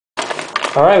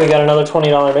Alright, we got another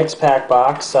 $20 mix pack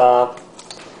box.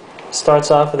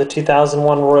 Starts off with the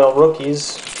 2001 Royal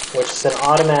Rookies, which is an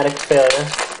automatic failure.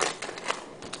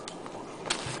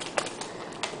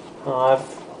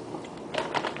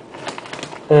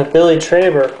 Billy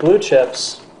Traber, Blue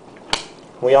Chips.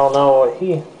 We all know what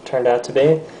he turned out to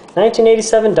be.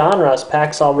 1987 Donruss,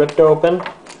 pack's all ripped open.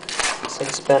 Looks like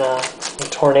it's been a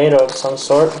tornado of some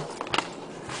sort.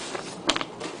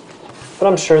 But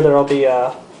I'm sure there'll be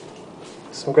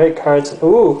some great cards.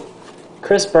 Ooh,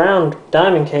 Chris Brown,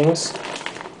 Diamond Kings.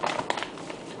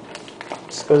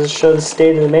 Just goes to show the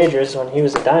state of the majors when he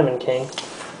was a Diamond King.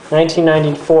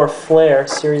 1994 Flair,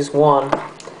 Series 1.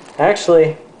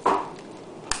 Actually,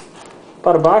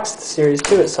 bought a box of the Series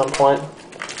 2 at some point.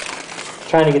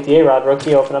 Trying to get the A-Rod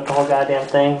rookie, open up the whole goddamn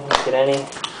thing, get any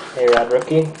A-Rod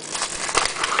rookie.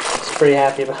 Was pretty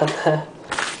happy about that.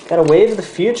 Got a Wave of the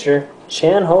Future,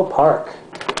 Chan Ho Park.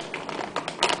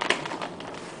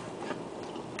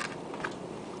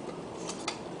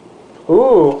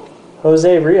 Ooh,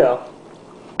 Jose Rio.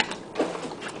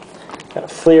 Got a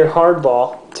Fleer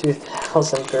Hardball,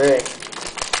 2003.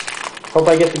 Hope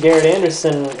I get the Garrett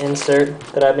Anderson insert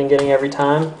that I've been getting every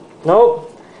time. Nope.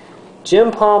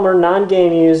 Jim Palmer,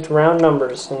 non-game used, round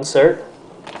numbers insert.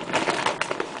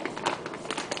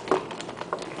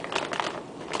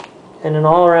 And an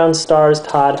all-around stars,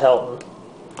 Todd Helton.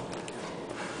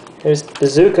 Here's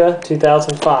Bazooka,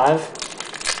 2005.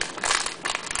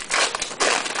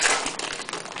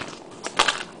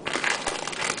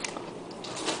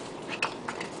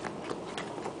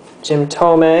 Jim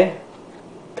Tomei,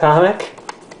 comic.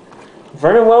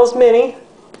 Vernon Wells mini.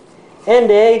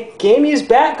 And a game-used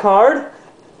bat card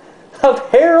of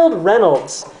Harold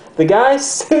Reynolds, the guy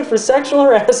sued for sexual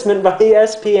harassment by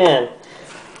ESPN.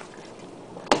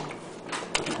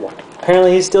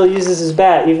 Apparently he still uses his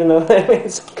bat, even though they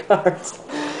made some cards.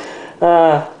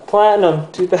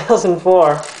 Platinum,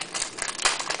 2004.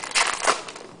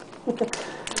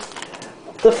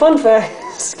 The fun fact,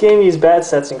 this game-used bat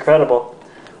set's incredible.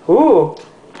 Ooh,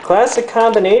 classic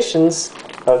combinations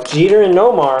of Jeter and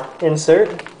Nomar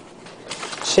insert.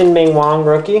 Shin-Ming Wong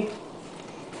rookie.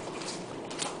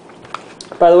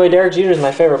 By the way, Derek Jeter is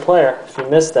my favorite player, if you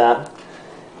missed that.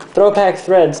 Throwback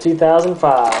Threads,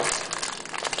 2005.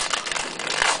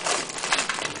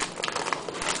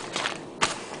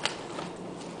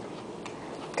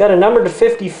 Got a number to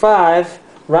 55,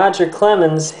 Roger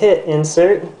Clemens hit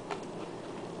insert.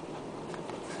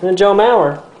 And a Joe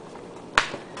Mauer.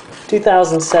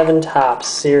 2007 Topps,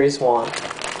 Series 1.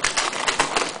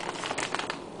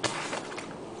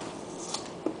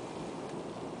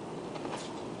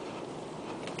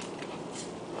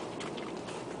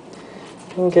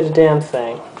 Didn't get a damn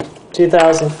thing.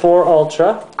 2004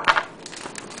 Ultra.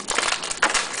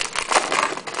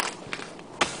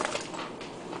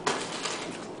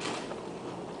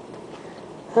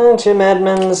 And Jim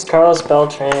Edmonds, Carlos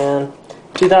Beltran.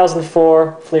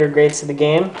 2004 Fleer Greats of the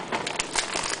Game.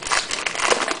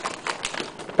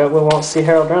 Bet we won't see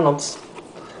Harold Reynolds.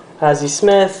 Ozzie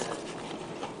Smith,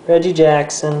 Reggie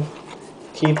Jackson,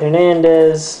 Keith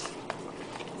Hernandez,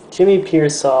 Jimmy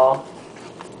Pearsall,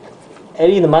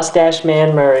 Eddie the Mustache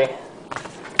Man Murray.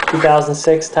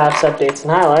 2006 Topps Updates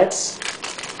and Highlights.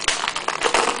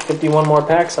 51 more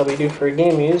packs I'll be due for a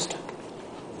game used.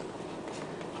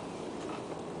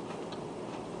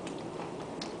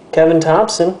 Kevin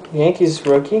Thompson, Yankees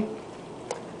rookie.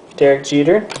 Derek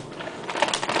Jeter.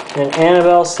 And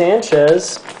Anibal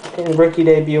Sanchez, in rookie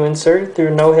debut insert, threw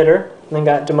a no-hitter, and then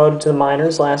got demoted to the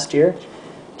minors last year.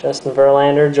 Justin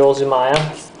Verlander, Joel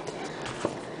Zumaya.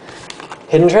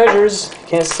 Hidden treasures.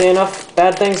 Can't say enough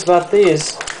bad things about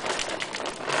these.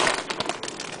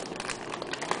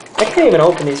 I can't even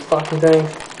open these fucking things.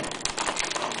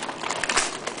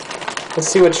 Let's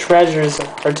see what treasures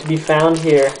are to be found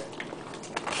here.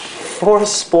 For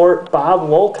Sport, Bob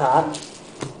Wolcott.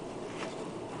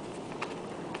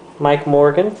 Mike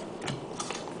Morgan,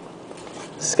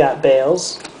 Scott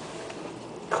Bales,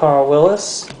 Carl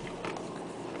Willis.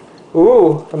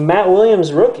 Ooh, a Matt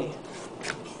Williams rookie.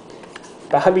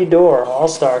 Bobby Doerr,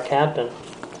 All-Star Captain.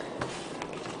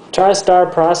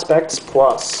 TriStar Prospects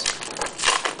Plus.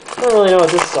 I don't really know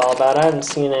what this is all about. I haven't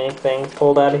seen anything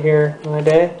pulled out of here in my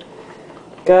day.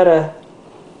 Got a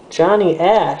Johnny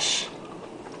Ash,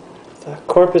 the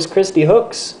Corpus Christi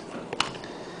Hooks.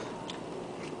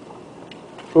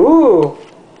 Ooh,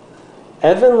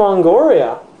 Evan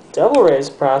Longoria, Devil Rays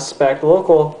prospect,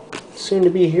 local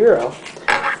soon-to-be hero.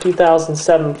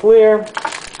 2007 Fleer.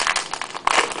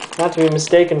 Not to be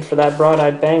mistaken for that broad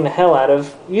I'd bang the hell out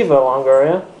of Eva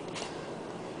Longoria.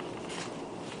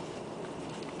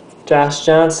 Josh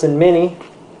Johnson Mini.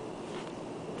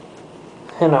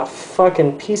 And a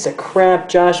fucking piece of crap,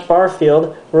 Josh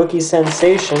Barfield, rookie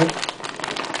sensation.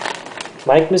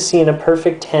 Mike Messina,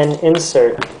 perfect 10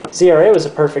 insert. ZRA was a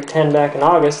perfect 10 back in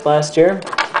August last year.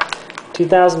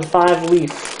 2005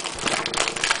 Leaf.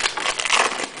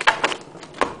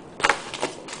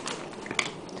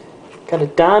 Got a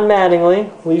Don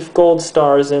Mattingly, Leaf Gold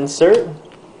Stars insert.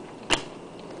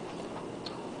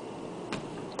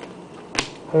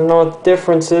 I don't know what the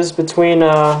difference is between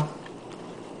the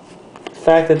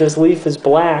fact that this leaf is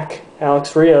black.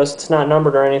 Alex Rios, it's not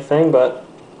numbered or anything, but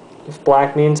if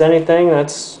black means anything,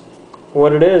 that's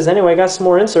what it is. Anyway, got some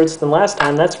more inserts than last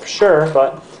time, that's for sure,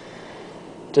 but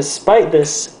despite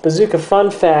this Bazooka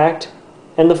fun fact,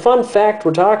 and the fun fact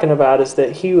we're talking about is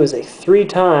that he was a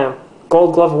 3-time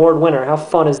Gold Glove Award winner. How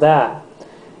fun is that?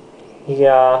 He,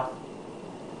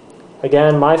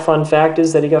 again, my fun fact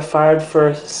is that he got fired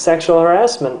for sexual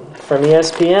harassment from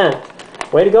ESPN.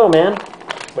 Way to go, man.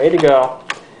 Way to go.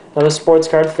 Another sports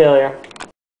card failure.